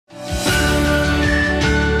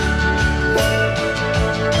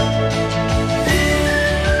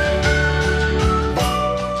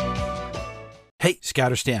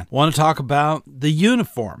Scouter Stan. Want to talk about the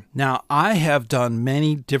uniform. Now, I have done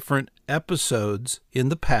many different episodes in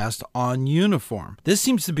the past on uniform. This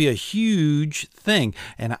seems to be a huge thing,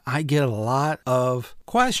 and I get a lot of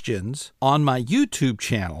questions on my YouTube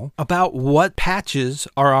channel about what patches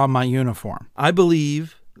are on my uniform. I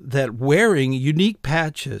believe that wearing unique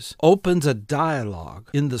patches opens a dialogue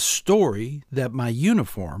in the story that my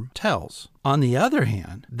uniform tells. On the other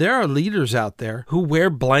hand, there are leaders out there who wear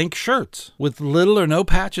blank shirts with little or no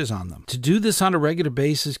patches on them. To do this on a regular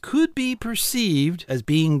basis could be perceived as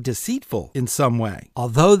being deceitful in some way,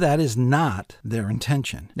 although that is not their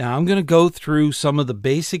intention. Now, I'm going to go through some of the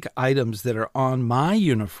basic items that are on my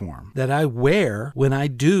uniform that I wear when I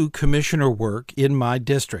do commissioner work in my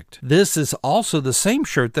district. This is also the same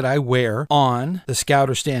shirt that I wear on the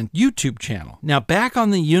Scouter Stan YouTube channel. Now, back on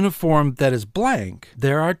the uniform that is blank,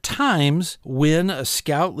 there are times when a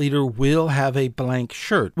scout leader will have a blank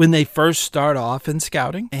shirt when they first start off in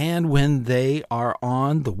scouting and when they are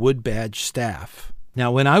on the Wood Badge staff. Now,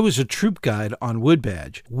 when I was a troop guide on Wood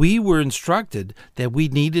Badge, we were instructed that we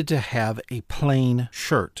needed to have a plain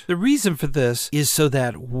shirt. The reason for this is so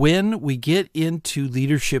that when we get into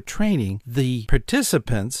leadership training, the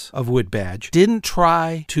participants of Wood Badge didn't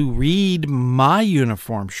try to read my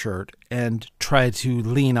uniform shirt and try to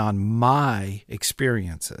lean on my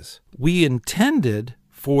experiences. We intended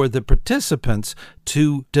for the participants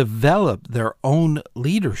to develop their own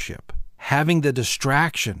leadership. Having the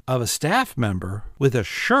distraction of a staff member with a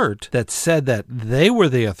shirt that said that they were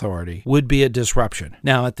the authority would be a disruption.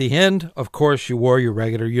 Now, at the end, of course, you wore your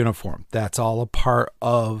regular uniform. That's all a part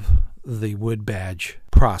of the Wood Badge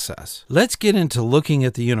process. Let's get into looking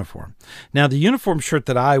at the uniform. Now, the uniform shirt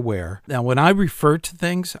that I wear, now when I refer to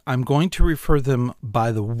things, I'm going to refer them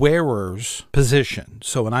by the wearer's position.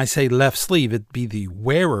 So when I say left sleeve, it'd be the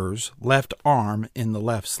wearer's left arm in the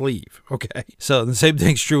left sleeve. Okay. So the same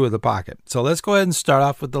thing's true with the pocket. So let's go ahead and start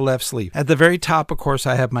off with the left sleeve. At the very top, of course,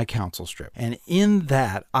 I have my council strip. And in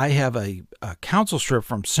that, I have a council strip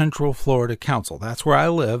from Central Florida Council. That's where I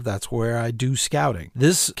live. That's where I do scouting.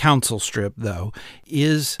 This council strip, though,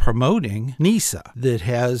 is promoting NISA, that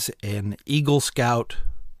has an Eagle Scout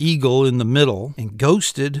eagle in the middle, and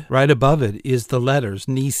ghosted right above it is the letters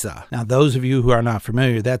NISA. Now, those of you who are not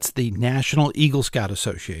familiar, that's the National Eagle Scout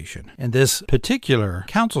Association. And this particular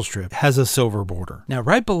council strip has a silver border. Now,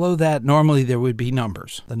 right below that, normally there would be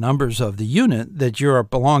numbers, the numbers of the unit that you're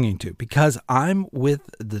belonging to. Because I'm with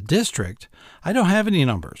the district, I don't have any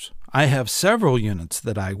numbers. I have several units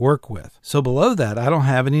that I work with. So below that, I don't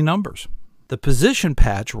have any numbers. The position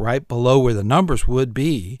patch right below where the numbers would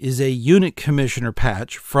be is a unit commissioner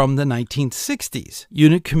patch from the 1960s.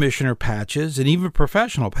 Unit commissioner patches and even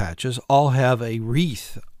professional patches all have a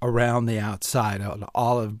wreath around the outside, an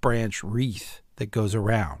olive branch wreath that goes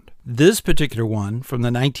around. This particular one from the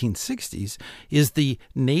 1960s is the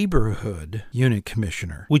neighborhood unit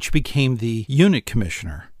commissioner, which became the unit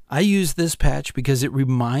commissioner. I use this patch because it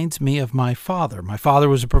reminds me of my father. My father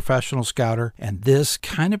was a professional scouter, and this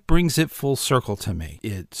kind of brings it full circle to me.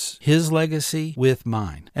 It's his legacy with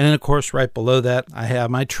mine. And then, of course, right below that, I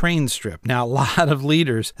have my train strip. Now, a lot of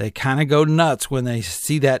leaders, they kind of go nuts when they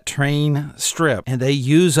see that train strip, and they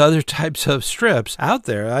use other types of strips out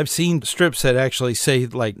there. I've seen strips that actually say,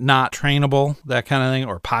 like, not trainable, that kind of thing,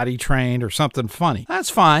 or potty trained, or something funny. That's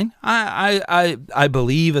fine. I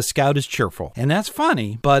believe a scout is cheerful, and that's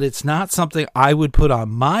funny, but it's not something I would put on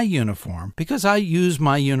my uniform because I use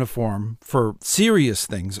my uniform for serious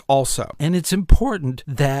things also. And it's important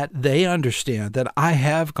that they understand that I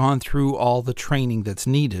have gone through all the training that's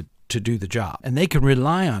needed to do the job, and they can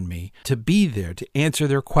rely on me to be there to answer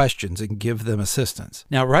their questions and give them assistance.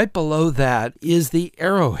 Now, right below that is the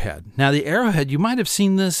arrowhead. Now, the arrowhead, you might have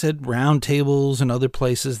seen this at round tables and other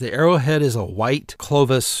places. The arrowhead is a white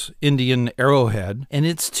Clovis Indian arrowhead, and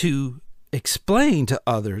it's to explain to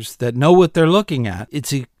others that know what they're looking at.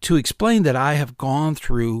 It's to explain that I have gone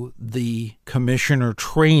through the commissioner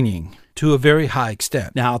training to a very high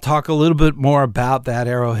extent. Now, I'll talk a little bit more about that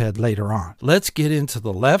arrowhead later on. Let's get into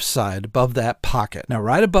the left side above that pocket. Now,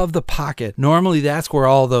 right above the pocket, normally that's where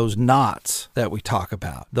all those knots that we talk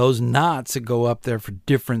about, those knots that go up there for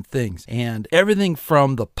different things. And everything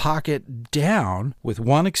from the pocket down, with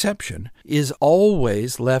one exception, is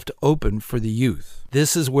always left open for the youth.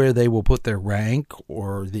 This is where they will put their rank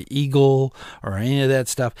or the eagle or any of that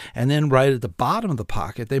stuff. And then right at the bottom of the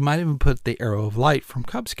pocket, they might even put the arrow of light from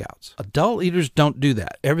Cub Scouts. Adult leaders don't do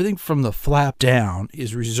that. Everything from the flap down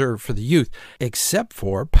is reserved for the youth, except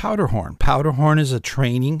for Powderhorn. Powderhorn is a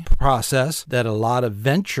training process that a lot of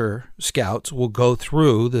venture scouts will go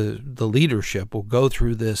through. The leadership will go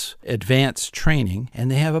through this advanced training, and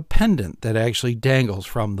they have a pendant that actually dangles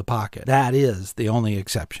from the pocket. That is the only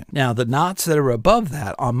exception. Now, the knots that are above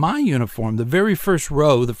that, on my uniform, the very first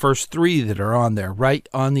row, the first 3 that are on there, right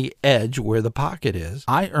on the edge where the pocket is,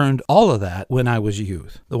 I earned all of that when I was a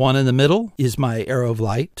youth. The one in the middle is my Arrow of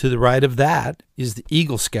Light. To the right of that is the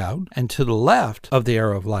Eagle Scout, and to the left of the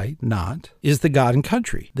Arrow of Light knot is the God and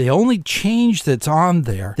Country. The only change that's on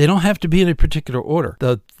there, they don't have to be in a particular order.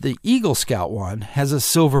 The Eagle Scout one has a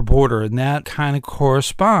silver border, and that kind of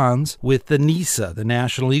corresponds with the NESA, the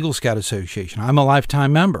National Eagle Scout Association. I'm a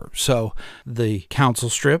lifetime member, so the council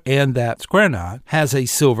strip and that square knot has a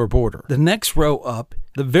silver border. The next row up,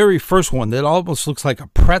 the very first one that almost looks like a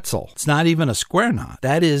pretzel, it's not even a square knot.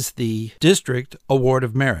 That is the District Award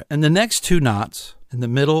of Merit. And the next 2 knots in the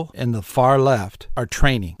middle and the far left are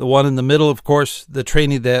training. The one in the middle, of course, the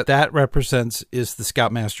training that represents is the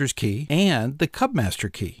Scoutmaster's Key and the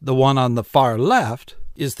Cubmaster Key. The one on the far left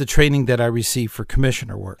is the training that I received for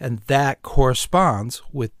commissioner work, and that corresponds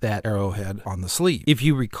with that arrowhead on the sleeve. If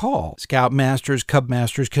you recall, Scoutmasters,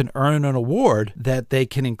 Cubmasters can earn an award that they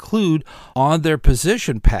can include on their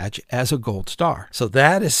position patch as a gold star. So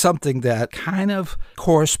that is something that kind of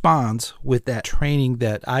corresponds with that training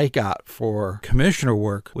that I got for commissioner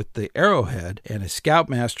work with the arrowhead, and a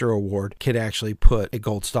Scoutmaster award can actually put a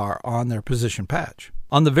gold star on their position patch.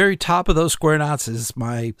 On the very top of those square knots is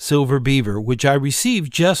my Silver Beaver, which I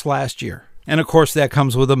received just last year. And of course, that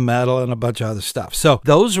comes with a medal and a bunch of other stuff. So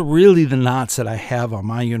those are really the knots that I have on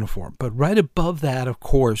my uniform. But right above that, of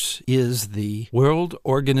course, is the World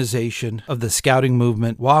Organization of the Scouting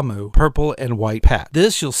Movement, WAMU, purple and white patch.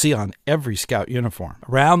 This you'll see on every scout uniform.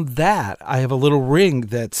 Around that, I have a little ring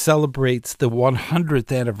that celebrates the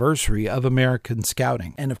 100th anniversary of American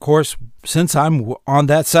Scouting. And of course, since I'm on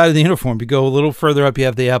that side of the uniform, you go a little further up, you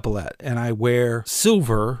have the epaulette. And I wear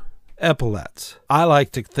silver epaulettes. I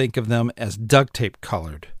like to think of them as duct tape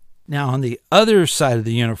colored. Now, on the other side of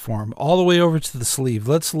the uniform, all the way over to the sleeve,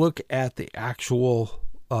 let's look at the actual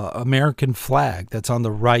American flag that's on the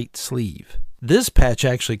right sleeve. This patch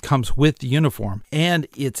actually comes with the uniform, and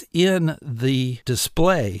it's in the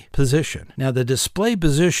display position. Now, the display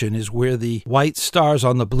position is where the white stars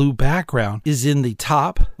on the blue background is in the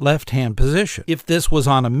top left-hand position. If this was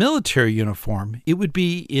on a military uniform, it would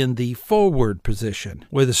be in the forward position,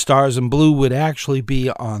 where the stars in blue would actually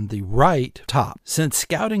be on the right top. Since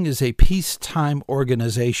Scouting is a peacetime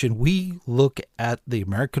organization, we look at the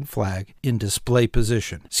American flag in display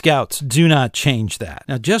position. Scouts do not change that.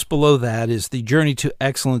 Now, just below that is the Journey to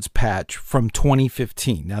Excellence patch from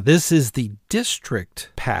 2015. Now, this is the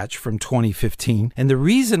district patch from 2015, and the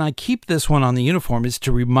reason I keep this one on the uniform is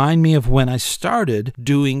to remind me of when I started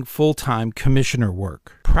doing full-time commissioner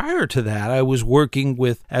work. Prior to that, I was working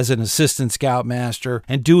as an assistant scoutmaster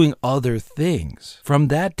and doing other things. From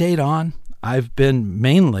that date on, I've been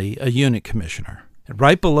mainly a unit commissioner. And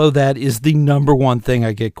right below that is the number one thing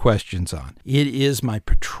I get questions on. It is my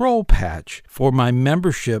patrol patch for my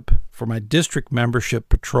membership, for my district membership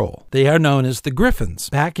patrol. They are known as the Griffins.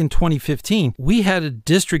 Back in 2015, we had a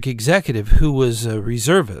district executive who was a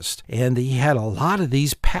reservist, and he had a lot of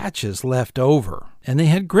these patches left over. And they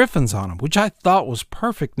had Griffins on them, which I thought was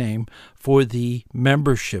perfect name for the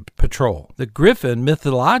membership patrol. The Griffin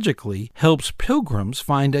mythologically helps pilgrims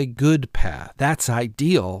find a good path. That's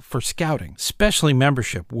ideal for scouting, especially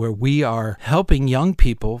membership, where we are helping young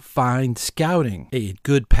people find scouting a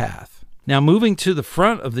good path. Now, moving to the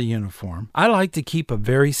front of the uniform, I like to keep a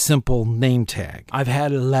very simple name tag. I've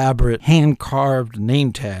had elaborate hand-carved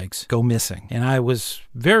name tags go missing, and I was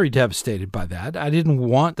very devastated by that. I didn't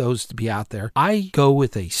want those to be out there. I go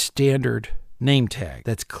with a standard name tag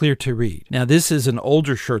that's clear to read. Now, this is an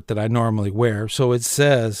older shirt that I normally wear, so it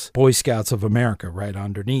says Boy Scouts of America right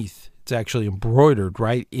underneath. It's actually embroidered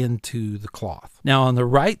right into the cloth. Now, on the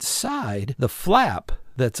right side, the flap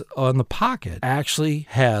that's on the pocket actually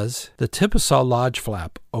has the Tipasaw Lodge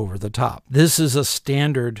flap over the top. This is a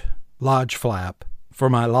standard lodge flap for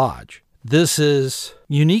my lodge. This is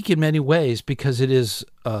unique in many ways because it is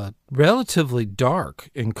relatively dark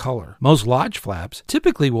in color. Most lodge flaps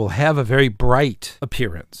typically will have a very bright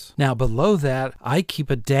appearance. Now, below that, I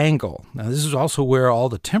keep a dangle. Now, this is also where all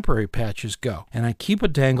the temporary patches go. And I keep a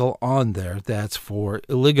dangle on there that's for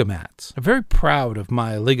Eligomats. I'm very proud of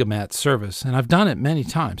my Eligomat service, and I've done it many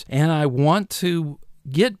times. And I want to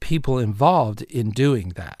get people involved in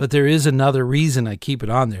doing that. But there is another reason I keep it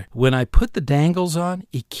on there. When I put the dangles on,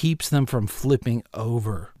 it keeps them from flipping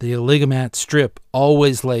over. The Oligomat strip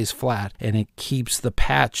always lays flat, and it keeps the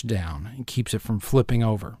patch down and keeps it from flipping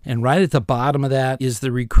over. And right at the bottom of that is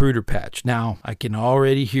the recruiter patch. Now, I can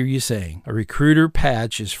already hear you saying, a recruiter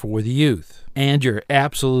patch is for the youth. And you're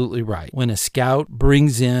absolutely right. When a scout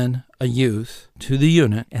brings in a youth to the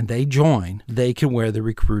unit and they join, they can wear the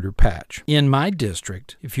recruiter patch. In my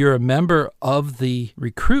district, if you're a member of the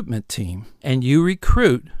recruitment team and you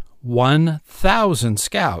recruit 1,000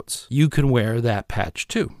 scouts, you can wear that patch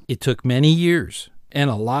too. It took many years and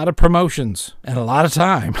a lot of promotions and a lot of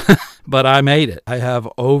time, but I made it. I have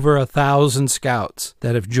over 1,000 scouts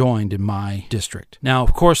that have joined in my district. Now,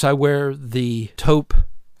 of course, I wear the taupe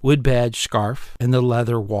wood badge scarf and the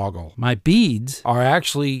leather woggle. My beads are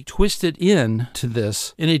actually twisted in to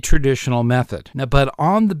this in a traditional method. Now, but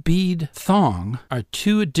on the bead thong are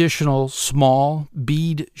 2 additional small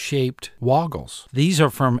bead-shaped woggles. These are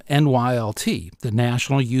from NYLT, the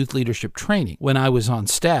National Youth Leadership Training, when I was on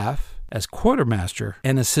staff as quartermaster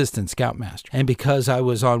and assistant scoutmaster. And because I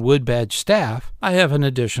was on wood badge staff, I have an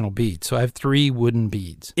additional bead. So I have 3 wooden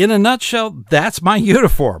beads. In a nutshell, that's my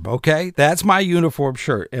uniform, okay? That's my uniform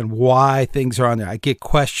shirt and why things are on there. I get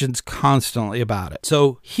questions constantly about it.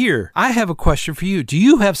 So here, I have a question for you. Do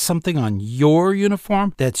you have something on your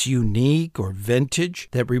uniform that's unique or vintage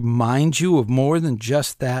that reminds you of more than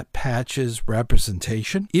just that patch's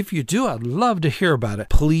representation? If you do, I'd love to hear about it.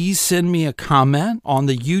 Please send me a comment on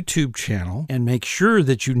the YouTube channel and make sure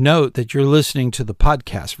that you note that you're listening to the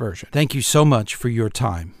podcast version. Thank you so much for your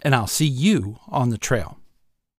time, and I'll see you on the trail.